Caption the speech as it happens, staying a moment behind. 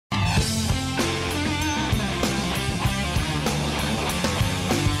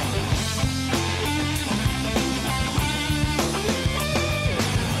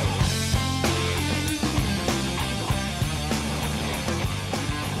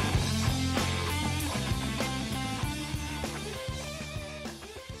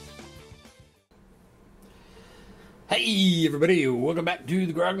Hey everybody, welcome back to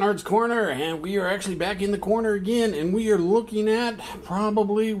the Grognards Corner, and we are actually back in the corner again, and we are looking at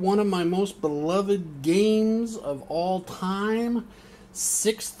probably one of my most beloved games of all time,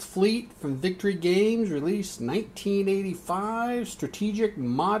 Sixth Fleet from Victory Games, released 1985, strategic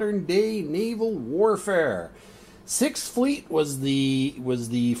modern-day naval warfare. Sixth Fleet was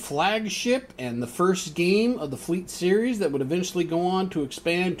the flagship and the first game of the Fleet series that would eventually go on to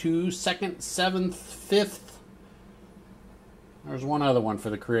expand to 2nd, 7th, 5th. There's one other one for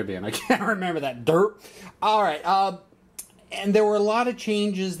the Caribbean. I can't remember that. Dirt. All right. And there were a lot of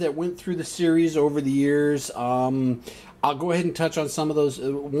changes that went through the series over the years. I'll go ahead and touch on some of those.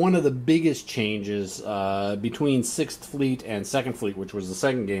 One of the biggest changes between 6th Fleet and 2nd Fleet, which was the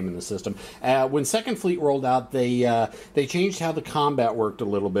second game in the system, when 2nd Fleet rolled out, they changed how the combat worked a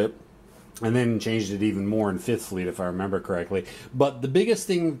little bit. And then changed it even more in 5th Fleet, if I remember correctly. But the biggest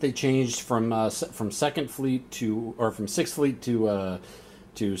thing that they changed from 2nd Fleet to, or from 6th Fleet to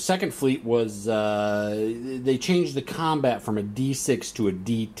 2nd Fleet was they changed the combat from a D6 to a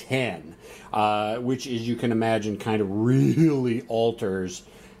D10, which, as you can imagine, kind of really alters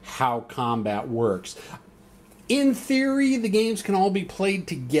how combat works. In theory, the games can all be played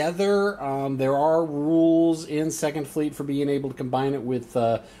together. There are rules in 2nd Fleet for being able to combine it with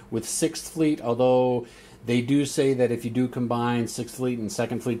 6th Fleet, although they do say that if you do combine 6th Fleet and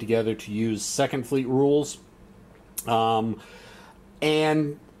 2nd Fleet together to use 2nd Fleet rules. And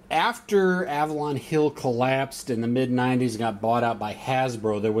after Avalon Hill collapsed in the mid-90s and got bought out by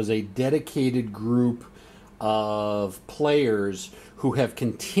Hasbro, there was a dedicated group of players who have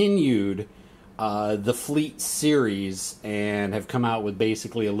continued the Fleet series and have come out with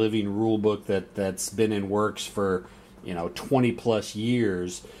basically a living rule book that's been in works for 20 plus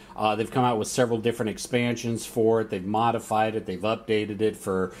years. They've come out with several different expansions for it. They've modified it. They've updated it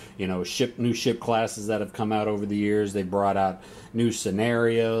for new ship classes that have come out over the years. They brought out new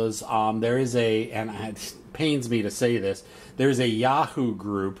scenarios. There is and it pains me to say this, there's a Yahoo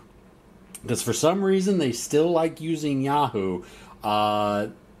group, because for some reason they still like using Yahoo,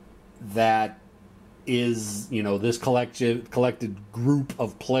 that is this collected group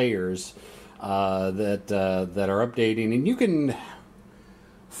of players that are updating, and you can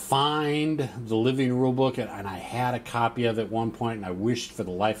find the living rulebook, and I had a copy of it at one point, and I wished for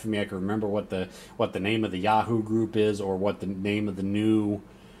the life of me I could remember what the name of the Yahoo group is, or what the name of the new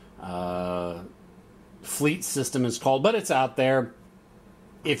fleet system is called, but it's out there.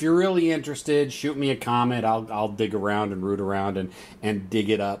 If you're really interested, shoot me a comment. I'll dig around and root around and dig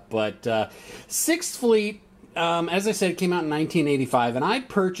it up. But 6th Fleet, as I said, came out in 1985, and I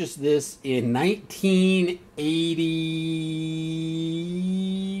purchased this in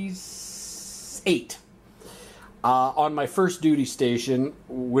 1988 on my first duty station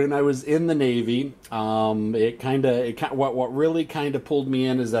when I was in the Navy. What really kind of pulled me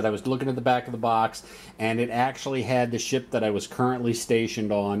in is that I was looking at the back of the box, and it actually had the ship that I was currently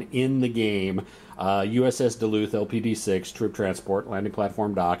stationed on in the game, USS Duluth LPD-6, troop transport, landing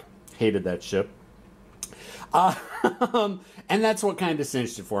platform dock. Hated that ship. And that's what kind of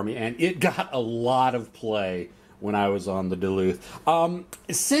cinched it for me, and it got a lot of play when I was on the Duluth.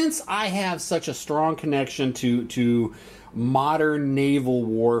 Since I have such a strong connection to modern naval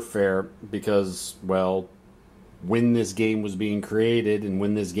warfare, because, well, when this game was being created and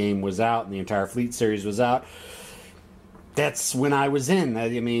when this game was out and the entire Fleet series was out, that's when I was in.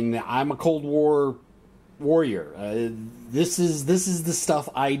 I mean, I'm a Cold War warrior. This is the stuff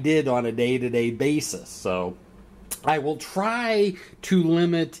I did on a day-to-day basis, so I will try to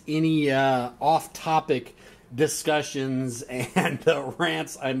limit any off-topic discussions and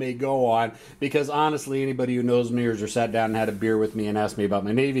rants I may go on, because honestly, anybody who knows me or sat down and had a beer with me and asked me about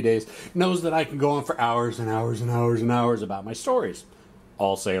my Navy days knows that I can go on for hours and hours and hours and hours about my stories.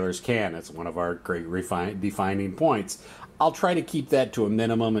 All sailors can. It's one of our great defining points. I'll try to keep that to a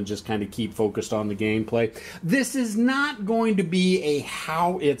minimum and just kind of keep focused on the gameplay. This is not going to be a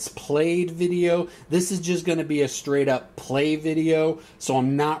how it's played video. This is just going to be a straight up play video, so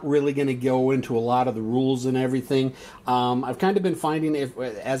I'm not really going to go into a lot of the rules and everything. I've kind of been finding,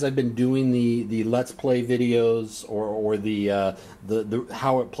 as I've been doing the Let's Play videos or the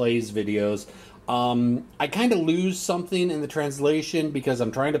how it plays videos, I kind of lose something in the translation because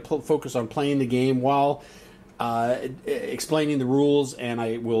I'm trying to focus on playing the game while explaining the rules, and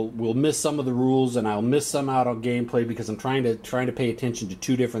I will miss some of the rules, and I'll miss some out on gameplay because I'm trying to pay attention to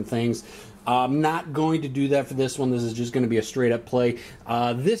two different things. I'm not going to do that for this one. This is just going to be a straight up play.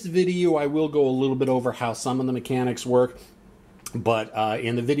 This video I will go a little bit over how some of the mechanics work, but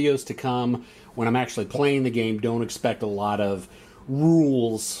in the videos to come, when I'm actually playing the game, don't expect a lot of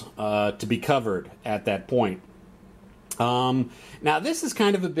rules to be covered at that point. Now this is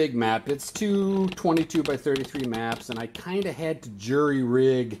kind of a big map. It's two 22 by 33 maps, and I kind of had to jury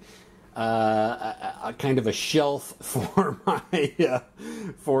rig a kind of a shelf for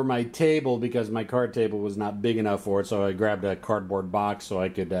my table because my card table was not big enough for it. So I grabbed a cardboard box so I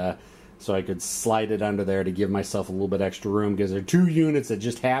could slide it under there to give myself a little bit extra room, because there are two units that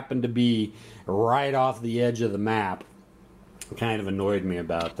just happened to be right off the edge of the map. Kind of annoyed me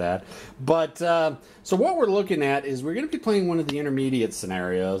about that. But so what we're looking at is we're going to be playing one of the intermediate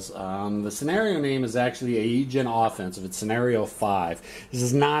scenarios. The scenario name is actually Aegean Offensive. It's scenario 5. This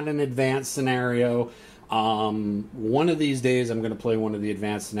is not an advanced scenario. One of these days I'm going to play one of the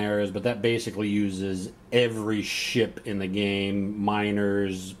advanced scenarios, but that basically uses every ship in the game,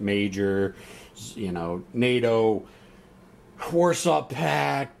 minors, major, NATO, Warsaw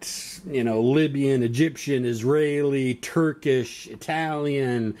Pact, Libyan, Egyptian, Israeli, Turkish,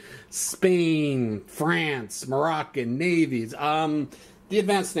 Italian, Spain, France, Moroccan navies. The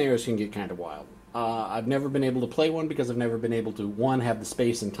advanced scenarios can get kind of wild. I've never been able to play one because I've never been able to, one, have the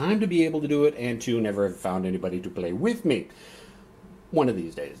space and time to be able to do it, and two, never have found anybody to play with me. One of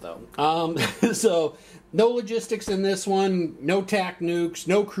these days, though. So, no logistics in this one, no TAC nukes,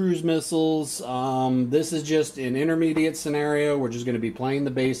 no cruise missiles. This is just an intermediate scenario. We're just going to be playing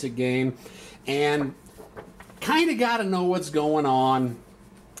the basic game, and kind of got to know what's going on.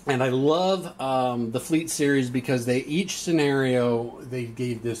 And I love the Fleet series because each scenario, they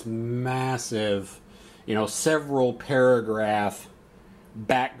gave this massive, several paragraph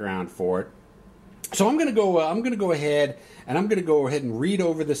background for it. So I'm going to go ahead and read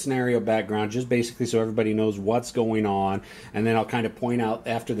over the scenario background, just basically so everybody knows what's going on, and then I'll kind of point out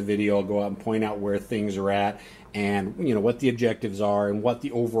after the video. I'll go out and point out where things are at, and what the objectives are, and what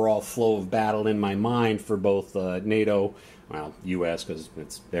the overall flow of battle in my mind for both NATO, well, U.S. because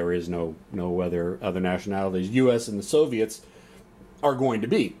there is no other nationalities, U.S. and the Soviets are going to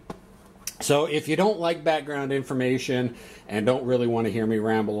be. So if you don't like background information and don't really want to hear me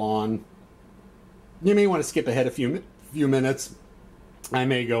ramble on, you may want to skip ahead a few minutes. I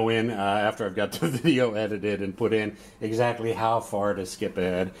may go in after I've got the video edited and put in exactly how far to skip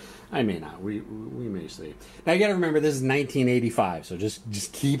ahead. I may not. We may see. Now you got to remember this is 1985, so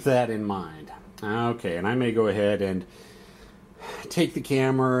just keep that in mind. Okay, and I may go ahead and take the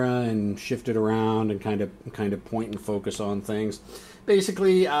camera and shift it around and kind of point and focus on things.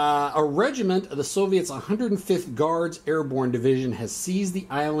 Basically, a regiment of the Soviets' 105th Guards Airborne Division has seized the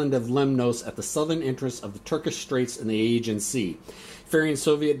island of Lemnos at the southern entrance of the Turkish Straits in the Aegean Sea. Fearing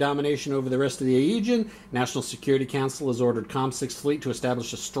Soviet domination over the rest of the Aegean, National Security Council has ordered Com-6 Fleet to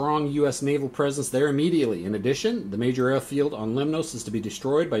establish a strong U.S. naval presence there immediately. In addition, the major airfield on Lemnos is to be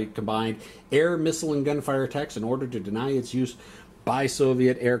destroyed by combined air, missile, and gunfire attacks in order to deny its use by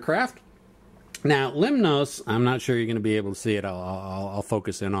Soviet aircraft. Now, Lemnos, I'm not sure you're going to be able to see it. I'll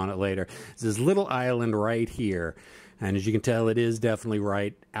focus in on it later. It's this little island right here. And as you can tell, it is definitely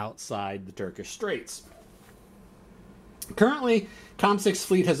right outside the Turkish Straits. Currently, Com-6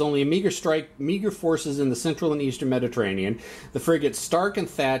 Fleet has only meager forces in the central and eastern Mediterranean. The frigates Stark and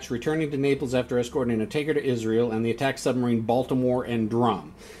Thatch returning to Naples after escorting a tanker to Israel, and the attack submarine Baltimore and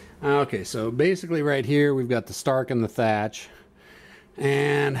Drum. Okay, so basically right here we've got the Stark and the Thatch.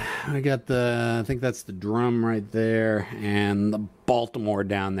 And I got I think that's the Drum right there, and the Baltimore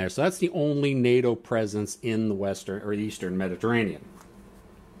down there. So that's the only NATO presence in the western or eastern Mediterranean.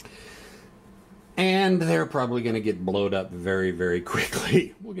 And they're probably going to get blowed up very, very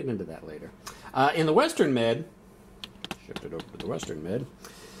quickly. We'll get into that later. In the Western Med, shift it over to the Western Med,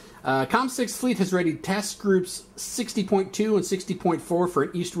 Com-6 Fleet has readied task groups 60.2 and 60.4 for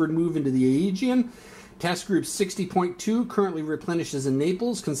an eastward move into the Aegean. Task Group 60.2 currently replenishes in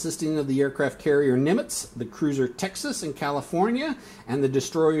Naples, consisting of the aircraft carrier Nimitz, the cruiser Texas in California, and the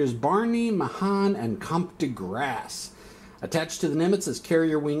destroyers Barney, Mahan, and Comte de Grasse. Attached to the Nimitz is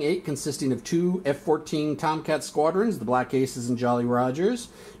Carrier Wing 8, consisting of two F-14 Tomcat squadrons, the Black Aces and Jolly Rogers,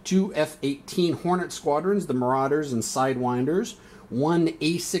 two F-18 Hornet squadrons, the Marauders and Sidewinders, one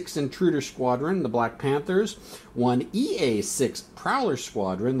A-6 Intruder squadron, the Black Panthers, one EA-6 Prowler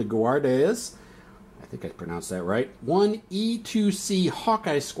squadron, the Guardias, I think I pronounced that right, one E-2C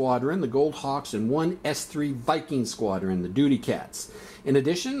Hawkeye squadron, the Gold Hawks, and one S-3 Viking squadron, the Duty Cats. In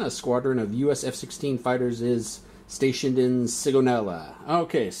addition, a squadron of U.S. F-16 fighters is stationed in Sigonella.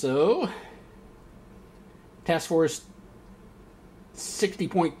 Okay, so Task Force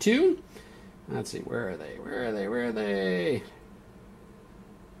 60.2. Let's see, where are they?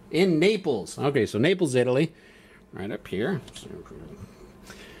 In Naples. Okay, so Naples, Italy. Right up here.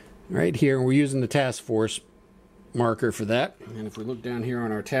 Right here, we're using the task force marker for that. And if we look down here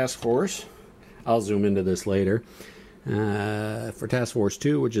on our task force, I'll zoom into this later. For Task Force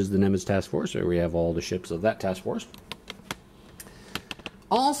 2, which is the Nimitz Task Force, where we have all the ships of that task force.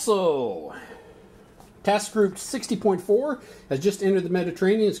 Also, Task Group 60.4 has just entered the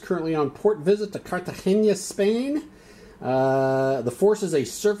Mediterranean. It's currently on port visit to Cartagena, Spain. The force is a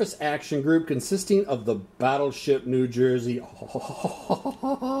surface action group consisting of the battleship New Jersey.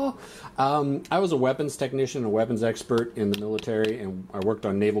 I was a weapons technician, a weapons expert in the military, and I worked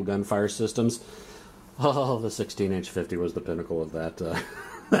on naval gunfire systems. Oh, the 16-inch 50 was the pinnacle of that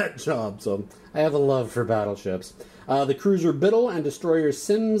that job. So I have a love for battleships. The cruiser Biddle and destroyers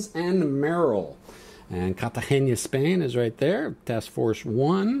Sims and Merrill. And Cartagena, Spain is right there. Task Force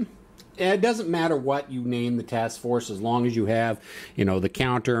 1. It doesn't matter what you name the task force as long as you have, the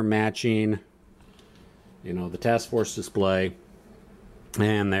counter matching, the task force display.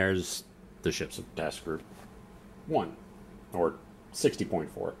 And there's the ships of Task Group 1, or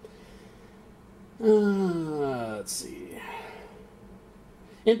 60.4. Let's see.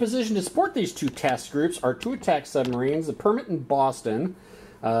 In position to support these two task groups are two attack submarines, the Permit in Boston,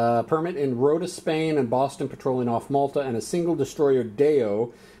 Permit in Rota, Spain, and Boston patrolling off Malta, and a single destroyer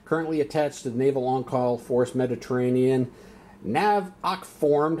Deo, currently attached to the Naval On-Call Force Mediterranean. NAVOC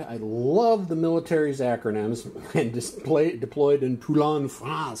formed. I love the military's acronyms. And deployed in Toulon,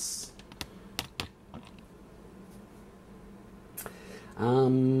 France.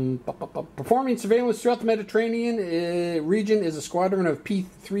 Performing surveillance throughout the Mediterranean region is a squadron of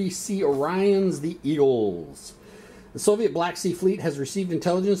P-3C Orions, the Eagles. The Soviet Black Sea Fleet has received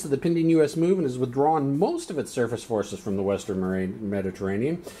intelligence of the pending U.S. move and has withdrawn most of its surface forces from the Western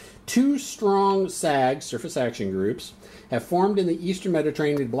Mediterranean. Two strong SAG, surface action groups, have formed in the Eastern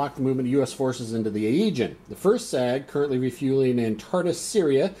Mediterranean to block the movement of U.S. forces into the Aegean. The first SAG, currently refueling in Tartus,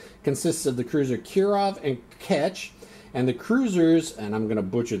 Syria, consists of the cruiser Kirov and Ketch, and the cruisers, and I'm going to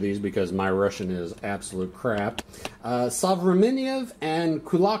butcher these because my Russian is absolute crap, Sovremenyev and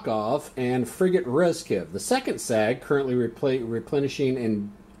Kulakov, and frigate Rezkiv. The second SAG, currently replenishing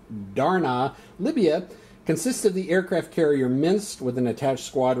in Darna, Libya, consists of the aircraft carrier Minsk with an attached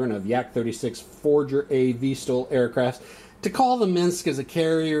squadron of Yak-36 Forger A V-STOL aircraft. To call the Minsk as a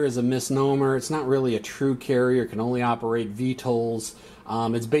carrier is a misnomer. It's not really a true carrier. It can only operate VTOLs.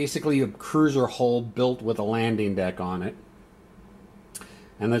 It's basically a cruiser hull built with a landing deck on it.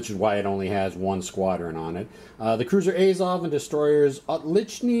 And that's why it only has one squadron on it. The cruiser Azov and destroyers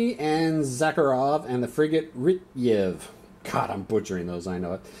Otlichny and Zakharov, and the frigate Rityev. God, I'm butchering those, I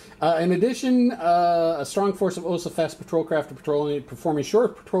know it. In addition, a strong force of OSA-fast patrol craft are performing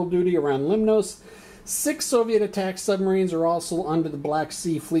short patrol duty around Limnos. 6 Soviet attack submarines are also under the Black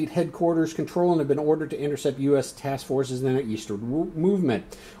Sea Fleet headquarters control and have been ordered to intercept U.S. task forces in their eastward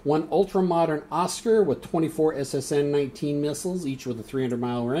movement. 1 ultra-modern Oscar with 24 SSN-19 missiles, each with a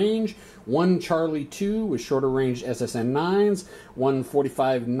 300-mile range. 1 Charlie II with shorter-range SSN-9s. 1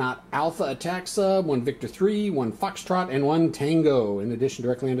 45-knot Alpha attack sub. 1 Victor III. 1 Foxtrot. And 1 Tango. In addition,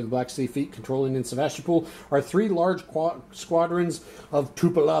 directly under the Black Sea Fleet controlling in Sevastopol are 3 large squadrons of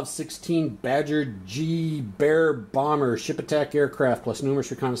Tupolev 16 Badger G Bear bomber ship attack aircraft, plus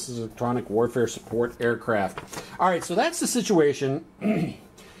numerous reconnaissance electronic warfare support aircraft. All right, so that's the situation.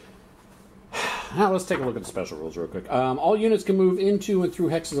 Now let's take a look at the special rules real quick. All units can move into and through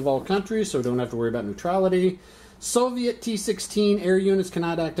hexes of all countries, so we don't have to worry about neutrality. Soviet T-16 air units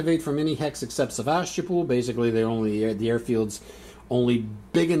cannot activate from any hex except Sevastopol. Basically, the airfield's only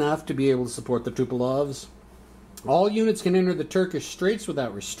big enough to be able to support the Tupolevs. All units can enter the Turkish Straits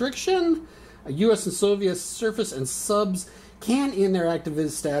without restriction. U.S. and Soviet surface and subs can end their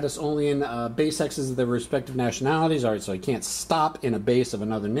activist status only in base hexes of their respective nationalities. All right, so I can't stop in a base of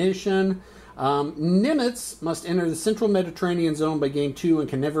another nation. Nimitz must enter the central Mediterranean zone by Game 2 and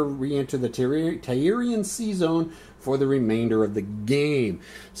can never re-enter the Tyrian Sea Zone for the remainder of the game.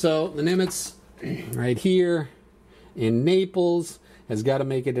 So the Nimitz right here in Naples has got to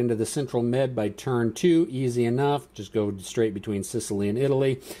make it into the central Med by turn 2. Easy enough. Just go straight between Sicily and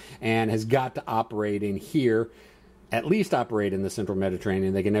Italy. And has got to operate in here. At least operate in the central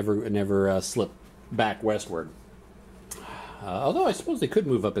Mediterranean. They can never slip back westward. Although I suppose they could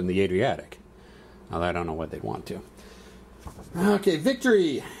move up in the Adriatic. Although I don't know what they'd want to. Okay,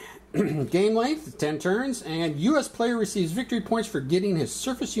 victory. Game length, 10 turns. And U.S. player receives victory points for getting his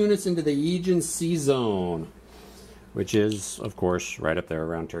surface units into the Aegean Sea Zone, which is, of course, right up there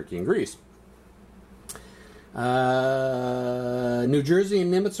around Turkey and Greece. New Jersey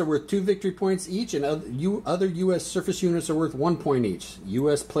and Nimitz are worth 2 victory points each, and other U.S. surface units are worth 1 point each.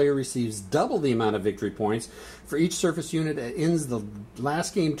 U.S. player receives double the amount of victory points for each surface unit that ends the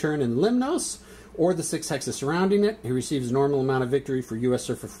last game turn in Limnos, or the 6 hexes surrounding it. He receives a normal amount of victory for U.S.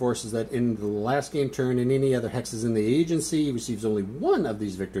 surface forces that end the last game turn, and any other hexes in the agency. He receives only 1 of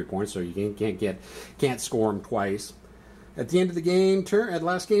these victory points, so you can't score him twice. At the end of the game turn, at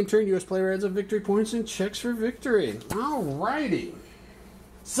last game turn, U.S. player adds up victory points and checks for victory. Alrighty.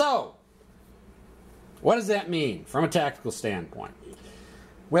 So, what does that mean from a tactical standpoint?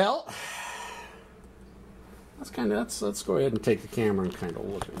 Well, let's go ahead and take the camera and kind of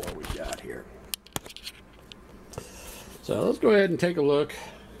look at what we got here. So let's go ahead and take a look.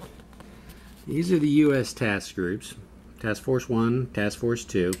 These are the U.S. task groups. Task Force 1, Task Force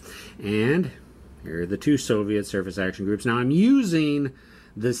 2, and here are the 2 Soviet surface action groups. Now I'm using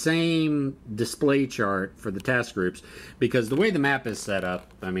the same display chart for the task groups because the way the map is set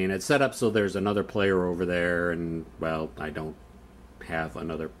up, I mean, it's set up so there's another player over there, and, well, I don't have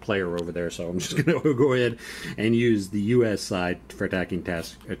another player over there, so I'm just going to go ahead and use the U.S. side for tracking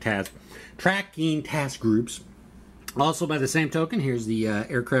task groups. Also, by the same token, here's the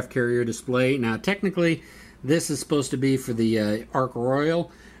aircraft carrier display. Now, technically, this is supposed to be for the Ark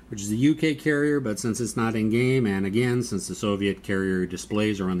Royal, which is the UK carrier, but since it's not in game, and again, since the Soviet carrier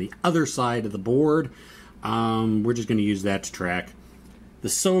displays are on the other side of the board, we're just going to use that to track the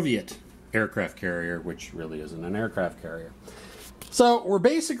Soviet aircraft carrier, which really isn't an aircraft carrier. So we're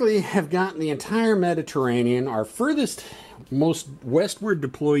basically have gotten the entire Mediterranean. Our furthest, most westward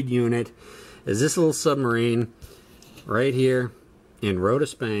deployed unit is this little submarine right here in Rota,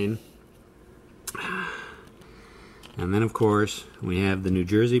 Spain. And then, of course, we have the New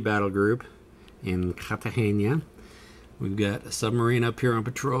Jersey battle group in Cartagena. We've got a submarine up here on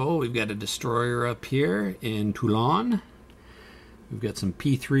patrol. We've got a destroyer up here in Toulon. We've got some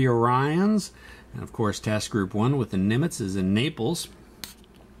P-3 Orions. And, of course, Task Group 1 with the Nimitz is in Naples.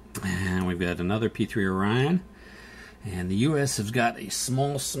 And we've got another P-3 Orion. And the U.S. has got a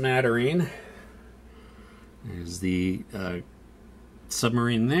small smattering. There's the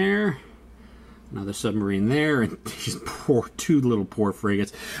submarine there. Another submarine there, and these two little poor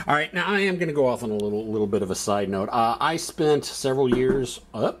frigates. All right, now I am going to go off on a little bit of a side note. I spent several years...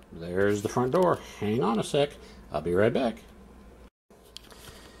 Oh, there's the front door. Hang on a sec. I'll be right back.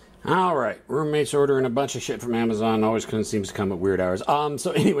 All right, roommates ordering a bunch of shit from Amazon. Always seems to come at weird hours. So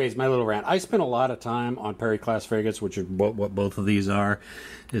anyways, my little rant. I spent a lot of time on Perry-class frigates, which are what both of these are.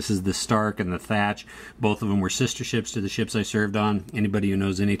 This is the Stark and the Thatch. Both of them were sister ships to the ships I served on. Anybody who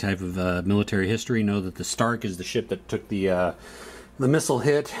knows any type of military history know that the Stark is the ship that took the missile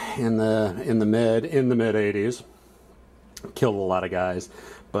hit in the mid 80s. Killed a lot of guys,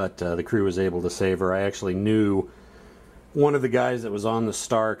 but the crew was able to save her. I actually knew one of the guys that was on the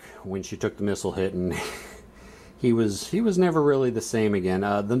Stark when she took the missile hit, and he was never really the same again.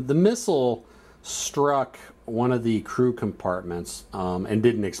 The missile struck one of the crew compartments and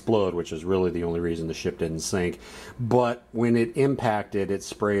didn't explode, which is really the only reason the ship didn't sink. But when it impacted, it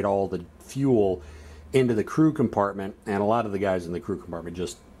sprayed all the fuel into the crew compartment, and a lot of the guys in the crew compartment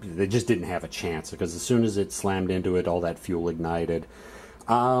just didn't have a chance, because as soon as it slammed into it, all that fuel ignited.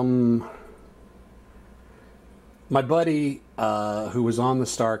 My buddy, who was on the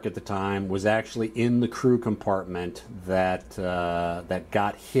Stark at the time, was actually in the crew compartment that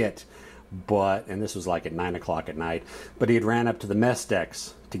got hit, and this was like at 9 o'clock at night, but he had ran up to the mess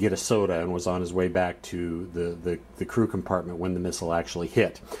decks to get a soda and was on his way back to the crew compartment when the missile actually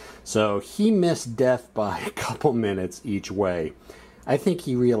hit. So he missed death by a couple minutes each way. I think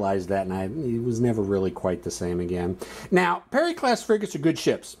he realized that, and he was never really quite the same again. Now, Perry-class frigates are good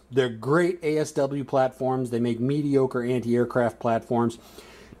ships. They're great ASW platforms. They make mediocre anti-aircraft platforms.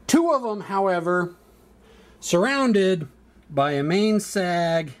 2 of them, however, surrounded by a main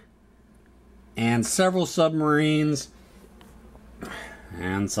SAG and several submarines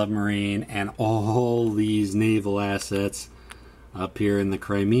and all these naval assets up here in the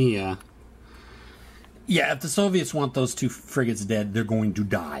Crimea. Yeah, if the Soviets want those 2 frigates dead, they're going to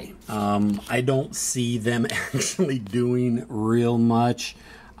die. I don't see them actually doing real much.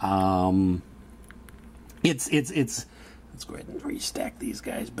 Let's go ahead and restack these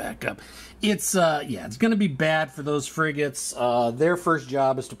guys back up. It's going to be bad for those frigates. Their first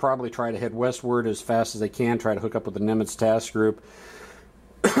job is to probably try to head westward as fast as they can, try to hook up with the Nimitz task group.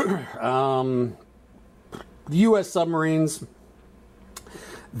 The U.S. submarines,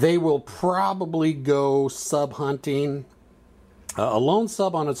 they will probably go sub-hunting. A lone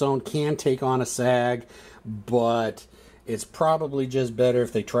sub on its own can take on a SAG, but it's probably just better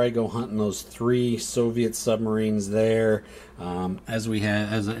if they try to go hunting those 3 Soviet submarines there. As we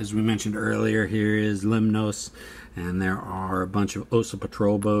mentioned earlier, here is Lemnos, and there are a bunch of OSA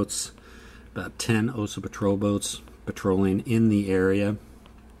patrol boats, about 10 OSA patrol boats patrolling in the area.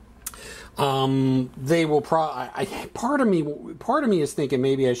 They will part of me is thinking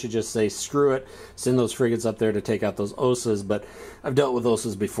maybe I should just say screw it, send those frigates up there to take out those OSAs, but I've dealt with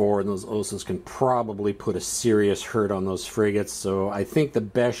OSAs before, and those OSAs can probably put a serious hurt on those frigates, so I think the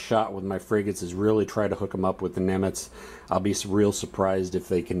best shot with my frigates is really try to hook them up with the Nimitz. I'll be real surprised if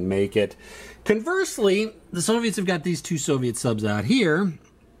they can make it. Conversely, the Soviets have got these 2 Soviet subs out here,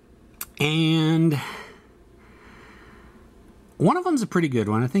 and one of them's a pretty good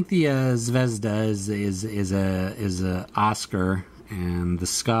one. I think the Zvezda is a Oscar, and the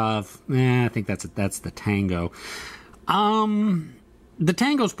Skav, I think that's the Tango. The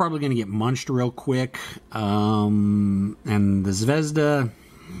Tango's probably going to get munched real quick, and the Zvezda,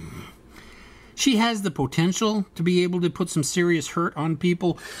 she has the potential to be able to put some serious hurt on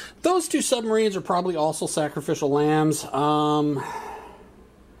people. Those 2 submarines are probably also sacrificial lambs.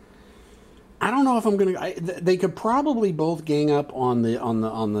 I don't know if I'm gonna. They could probably both gang up on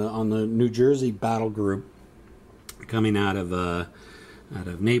the New Jersey battle group coming out of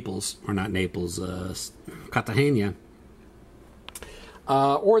Naples, or not Naples, Cartagena.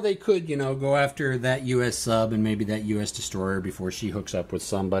 Or they could, go after that U.S. sub and maybe that U.S. destroyer before she hooks up with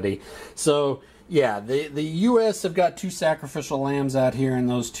somebody. So yeah, the U.S. have got 2 sacrificial lambs out here in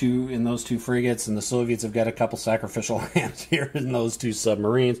those two frigates, and the Soviets have got a couple sacrificial lambs here in those 2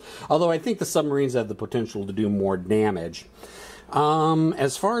 submarines. Although I think the submarines have the potential to do more damage.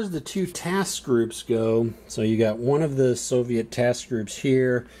 As far as the 2 task groups go, so you got one of the Soviet task groups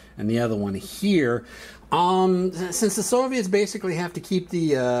here and the other one here. Since the Soviets basically have to keep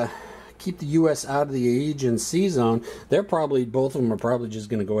the U.S. out of the Aegean Sea Zone, both of them are probably just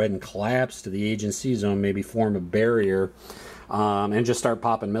going to go ahead and collapse to the Aegean Sea Zone, maybe form a barrier, and just start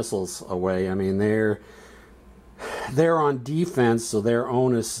popping missiles away. I mean, they're on defense, so their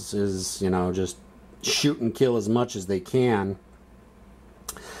onus is, just shoot and kill as much as they can.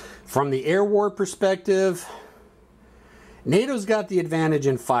 From the air war perspective, NATO's got the advantage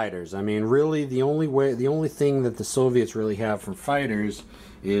in fighters. I mean, really, the only thing that the Soviets really have from fighters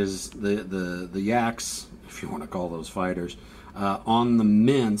is the Yaks, if you want to call those fighters, on the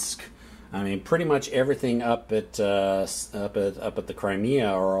Minsk. I mean, pretty much everything up at the Crimea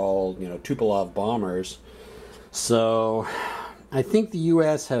are all Tupolev bombers. So I think the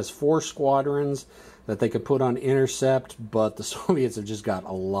U.S. has 4 squadrons that they could put on intercept, but the Soviets have just got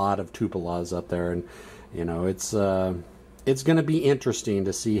a lot of Tupolevs up there, and it's going to be interesting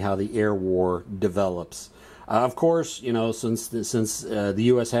to see how the air war develops. Of course, since the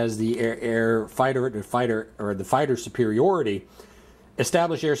U.S. has the fighter superiority,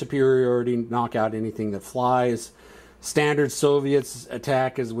 establish air superiority, knock out anything that flies. Standard Soviets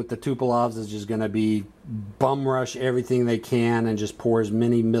attack is with the Tupolevs is just going to be bum rush everything they can and just pour as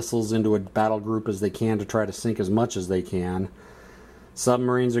many missiles into a battle group as they can to try to sink as much as they can.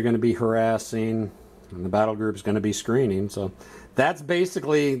 Submarines are going to be harassing, and the battle group is going to be screening. So that's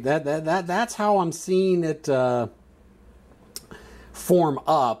basically that's how I'm seeing it form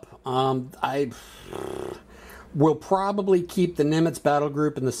up. I will probably keep the Nimitz battle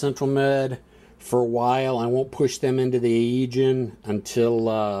group in the Central Med for a while. I won't push them into the Aegean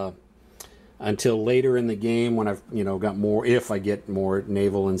until later in the game when I've got more, if I get more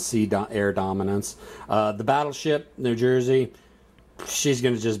naval and air dominance. The battleship New Jersey, she's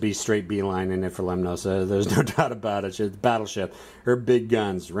going to just be straight beelining it for Lemnos. There's no doubt about it. She's the battleship. Her big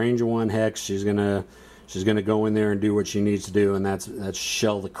guns, range of 1 hex. She's gonna go in there and do what she needs to do, and that's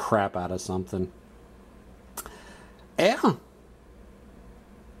shell the crap out of something. Yeah,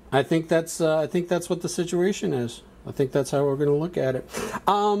 I think that's what the situation is. I think that's how we're going to look at it.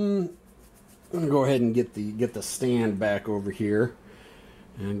 I'm going to go ahead and get the stand back over here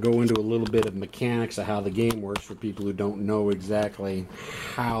and go into a little bit of mechanics of how the game works for people who don't know exactly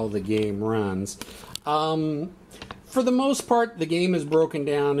how the game runs. For the most part, the game is broken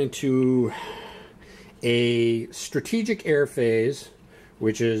down into a strategic air phase,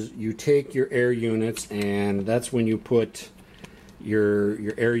 which is you take your air units, and that's when you put your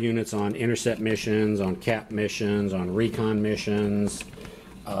air units on intercept missions, on cap missions, on recon missions,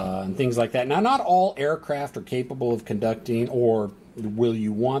 and things like that. Now, not all aircraft are capable of conducting, or will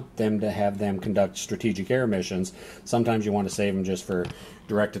you want them to have them conduct strategic air missions. Sometimes you want to save them just for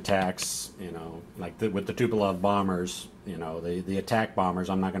direct attacks, like with the Tupolev bombers, the attack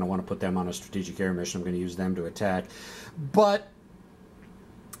bombers. I'm not going to want to put them on a strategic air mission. I'm going to use them to attack. But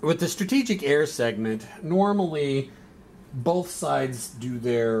with the strategic air segment, normally both sides do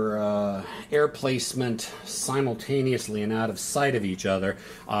their air placement simultaneously and out of sight of each other.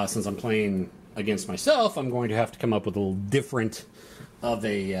 Since I'm playing against myself, I'm going to have to come up with a little different of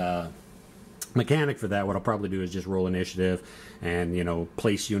a mechanic for that, what I'll probably do is just roll initiative and, you know,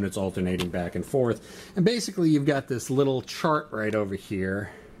 place units alternating back and forth. And basically you've got this little chart right over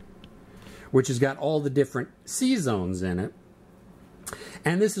here, which has got all the different sea zones in it.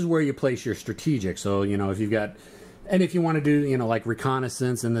 And this is where you place your strategic. So, you know, if you've got, and if you want to do, you know, like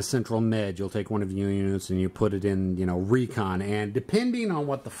reconnaissance in the central med, you'll take one of your units and you put it in, you know, recon. And depending on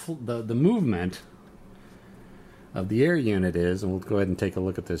what the movement of the air unit is, and we'll go ahead and take a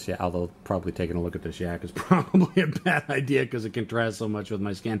look at this, yeah, although probably taking a look at this yak is probably a bad idea because it contrasts so much with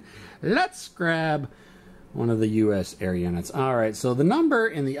my skin. Let's grab one of the U.S. air units. All right, so the number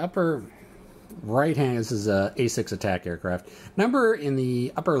in the upper right hand, this is a A6 attack aircraft. Number in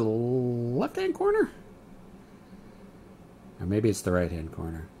the upper left-hand corner? Or maybe it's the right-hand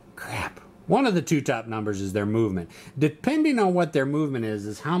corner. Crap. One of the two top numbers is their movement. Depending on what their movement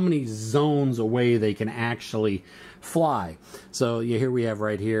is how many zones away they can actually fly. So yeah, here we have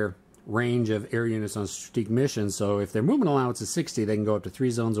right here, range of air units on strategic missions. So if their movement allowance is 60, they can go up to 3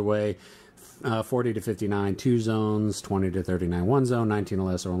 zones away, 40 to 59, 2 zones, 20 to 39, 1 zone, 19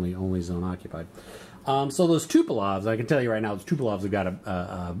 or less, or only zone occupied. So those Tupolovs, I can tell you right now, those Tupolovs have got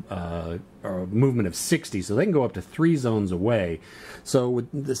a movement of 60, so they can go up to 3 zones away. So with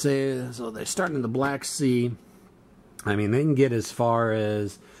the, so they're starting in the Black Sea. I mean, they can get as far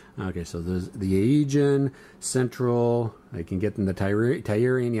as, okay, so there's the Aegean, Central, they can get in the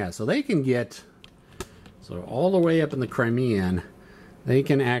Tyrian, yeah, so they can get, so all the way up in the Crimean, they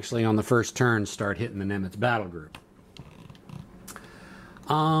can actually, on the first turn, start hitting the Nimitz battle group.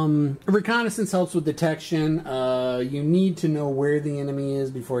 Reconnaissance helps with detection. You need to know where the enemy is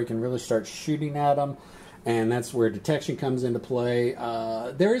before you can really start shooting at them, and that's where detection comes into play.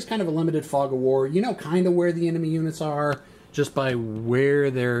 There is kind of a limited fog of war. You know kind of where the enemy units are just by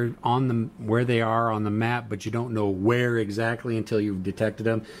where they're on the where they are on the map, but you don't know where exactly until you've detected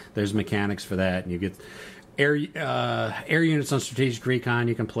them. There's mechanics for that, and you get air units on strategic recon.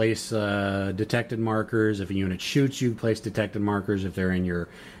 You can place detected markers. If a unit shoots you, place detected markers. If they're in your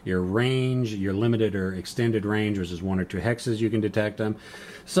range, your limited or extended range, which is 1 or 2 hexes, you can detect them.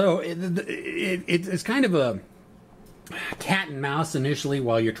 So it's kind of a cat and mouse initially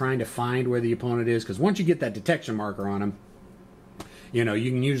while you're trying to find where the opponent is, because once you get that detection marker on them, you know, you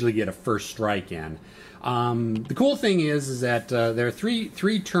can usually get a first strike in. The cool thing is that there are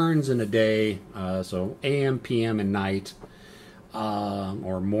three turns in a day, so AM, PM, and night,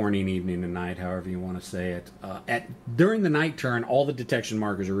 or morning, evening, and night, however you want to say it. During the night turn, all the detection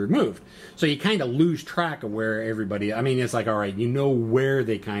markers are removed, so you kind of lose track of where everybody. I mean, it's like, all right, you know where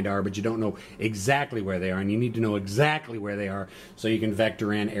they kind of are, but you don't know exactly where they are, and you need to know exactly where they are so you can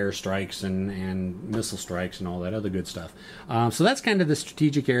vector in airstrikes and missile strikes and all that other good stuff. So that's kind of the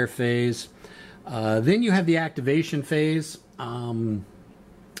strategic air phase. Then you have the activation phase.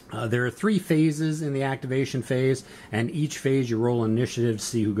 There are 3 phases in the activation phase, and each phase you roll initiative to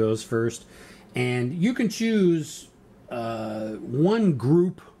see who goes first. And you can choose one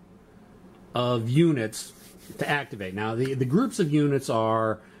group of units to activate. Now, the groups of units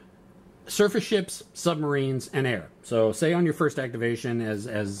are surface ships, submarines, and air. So say on your first activation,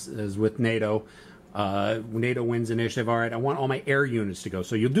 as with NATO, NATO wins initiative. All right, I want all my air units to go.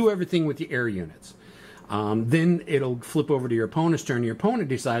 So you'll do everything with the air units. Then it'll flip over to your opponent's turn. Your opponent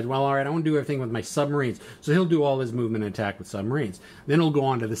decides, well, all right, I want to do everything with my submarines. So he'll do all his movement and attack with submarines. Then it'll go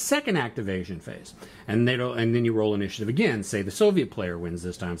on to the second activation phase. And then you roll initiative again. Say the Soviet player wins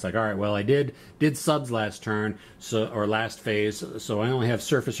this time. It's like, all right, well, I did subs last turn, or last phase, so I only have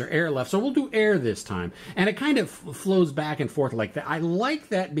surface or air left. So we'll do air this time. And it kind of flows back and forth like that. I like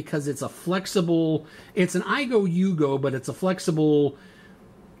that because it's a flexible, it's an I go, you go, but it's a flexible.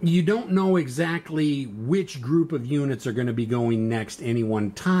 You don't know exactly which group of units are going to be going next any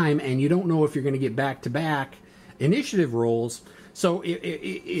one time, and you don't know if you're going to get back-to-back initiative rolls. So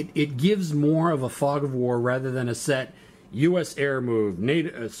it gives more of a fog of war rather than a set U.S. air move,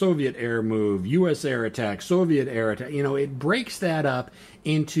 NATO, Soviet air move, U.S. air attack, Soviet air attack. You know, it breaks that up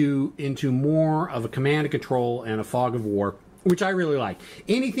into more of a command and control and a fog of war, which I really like.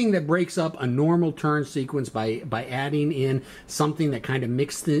 Anything that breaks up a normal turn sequence by adding in something that kind of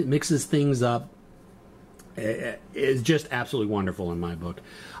mixes things up is just absolutely wonderful in my book.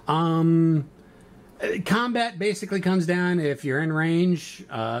 Combat basically comes down, if you're in range,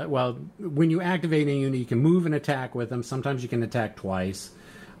 well, when you activate a unit, you can move and attack with them. Sometimes you can attack twice.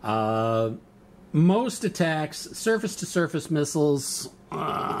 Most attacks, surface-to-surface missiles.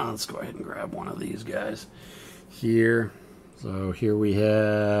 Let's go ahead and grab one of these guys here. So here we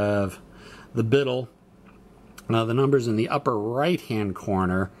have the Biddle. Now the numbers in the upper right-hand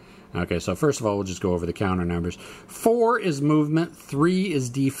corner Okay, so first of all, we'll just go over the counter numbers. 4 is movement, 3 is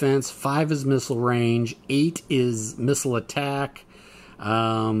defense, 5 is missile range, 8 is missile attack.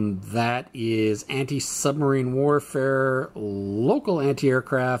 That is anti-submarine warfare, local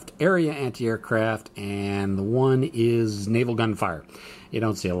anti-aircraft, area anti-aircraft, and the 1 is naval gunfire. You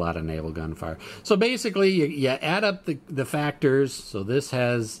don't see a lot of naval gunfire. So basically, you add up the factors. So this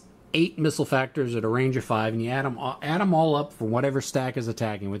has 8 missile factors at a range of 5, and you add them all up for whatever stack is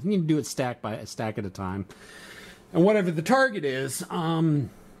attacking with. And you can do it stack by a stack at a time, and whatever the target is.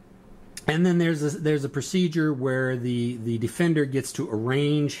 And then there's a procedure where the defender gets to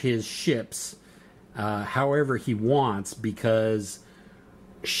arrange his ships however he wants, because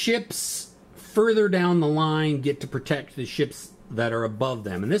ships further down the line get to protect the ships that are above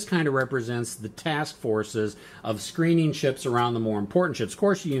them. And this kind of represents the task forces of screening ships around the more important ships. Of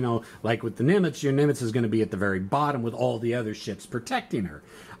course, you know, like with the Nimitz, your Nimitz is going to be at the very bottom with all the other ships protecting her.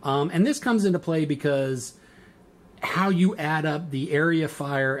 And this comes into play because how you add up the area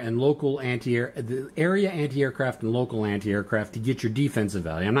fire and local the area anti-aircraft and local anti-aircraft to get your defensive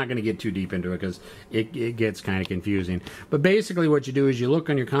value. I'm not going to get too deep into it because it gets kind of confusing. But basically what you do is you look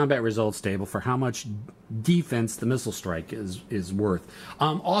on your combat results table for how much defense the missile strike is worth.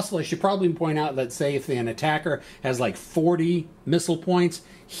 Also, I should probably point out that, say, if an attacker has like 40 missile points,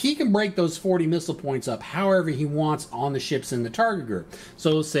 he can break those 40 missile points up however he wants on the ships in the target group.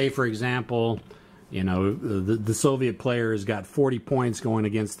 So say, for example, you know, the Soviet player has got 40 points going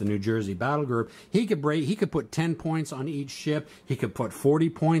against the New Jersey battle group. He could put 10 points on each ship. He could put 40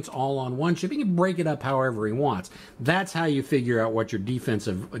 points all on one ship. He can break it up however he wants. That's how you figure out what your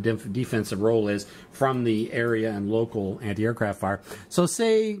defensive role is from the area and local anti-aircraft fire. So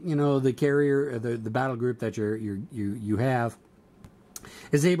say, you know, the carrier, the battle group that you have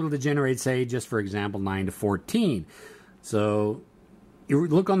is able to generate, say, just for example, 9 to 14. So you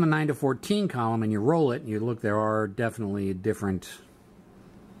look on the 9 to 14 column and you roll it, and you look, there are definitely different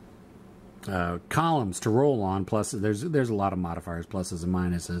columns to roll on. Plus, there's a lot of modifiers, pluses and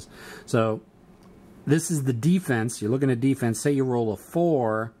minuses. So this is the defense. You're looking at defense. Say you roll a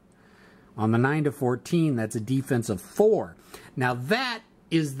 4 on the 9 to 14. That's a defense of 4. Now that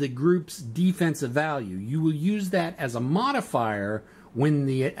is the group's defensive value. You will use that as a modifier when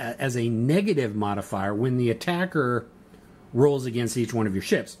as a negative modifier when the attacker rolls against each one of your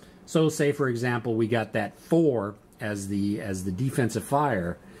ships. So say, for example, we got that 4 as the defensive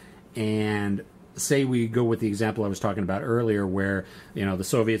fire, and say we go with the example I was talking about earlier where, you know, the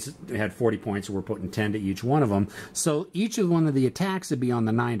Soviets had 40 points, so we're putting 10 to each one of them. So each of one of the attacks would be on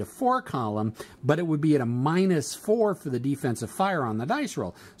the 9 to 4 column, but it would be at a -4 for the defensive fire on the dice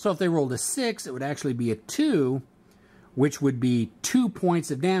roll. So if they rolled a 6, it would actually be a 2, which would be 2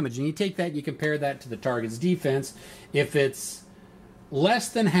 points of damage. And you take that, you compare that to the target's defense. If it's less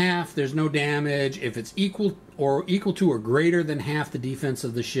than half, there's no damage. If it's equal to or greater than half the defense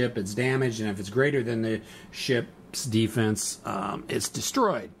of the ship, it's damaged. And if it's greater than the ship's defense, it's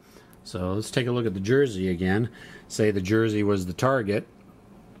destroyed. So let's take a look at the Jersey again. Say the Jersey was the target,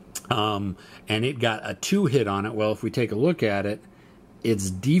 and it got a 2 hit on it. Well, if we take a look at it, its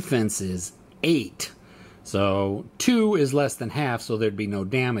defense is 8. So 2 is less than half, so there'd be no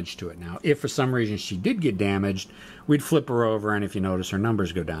damage to it. Now, if for some reason she did get damaged, we'd flip her over, and if you notice, her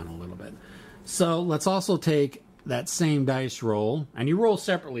numbers go down a little bit. So let's also take that same dice roll, and you roll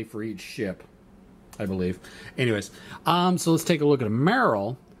separately for each ship, I believe. Anyways, so let's take a look at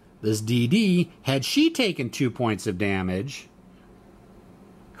Merrill. This DD, had she taken 2 points of damage,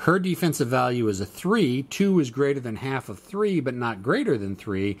 her defensive value is a 3. 2 is greater than half of 3, but not greater than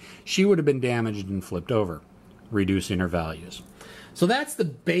 3. She would have been damaged and flipped over, reducing her values. So that's the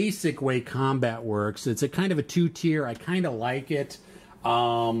basic way combat works. It's a kind of a 2-tier. I kind of like it,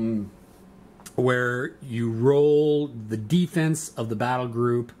 where you roll the defense of the battle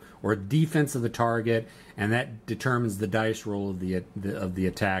group or defense of the target, and that determines the dice roll of the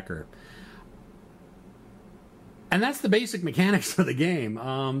attacker. And that's the basic mechanics of the game.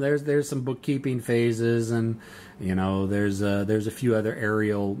 There's some bookkeeping phases, and you know there's a few other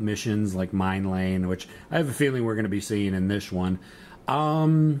aerial missions like Mine Lane, which I have a feeling we're going to be seeing in this one.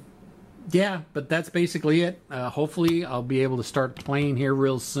 Yeah, but that's basically it. Hopefully, I'll be able to start playing here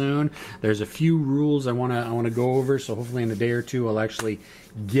real soon. There's a few rules I want to go over, so hopefully in a day or two I'll actually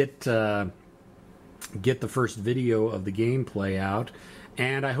get the first video of the gameplay out,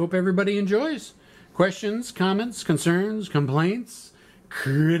 and I hope everybody enjoys. Questions, comments, concerns, complaints,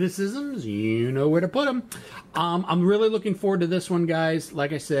 criticisms, you know where to put them. I'm really looking forward to this one, guys.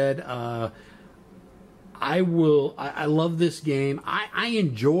 Like I said, I love this game. I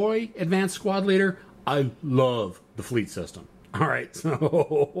enjoy Advanced Squad Leader. I love the fleet system. All right,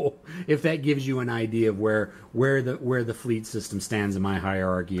 so if that gives you an idea of where the fleet system stands in my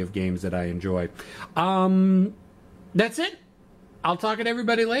hierarchy of games that I enjoy, that's it. I'll talk to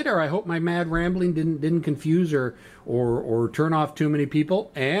everybody later. I hope my mad rambling didn't confuse or turn off too many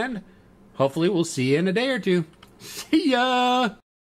people, and hopefully we'll see you in a day or two. See ya.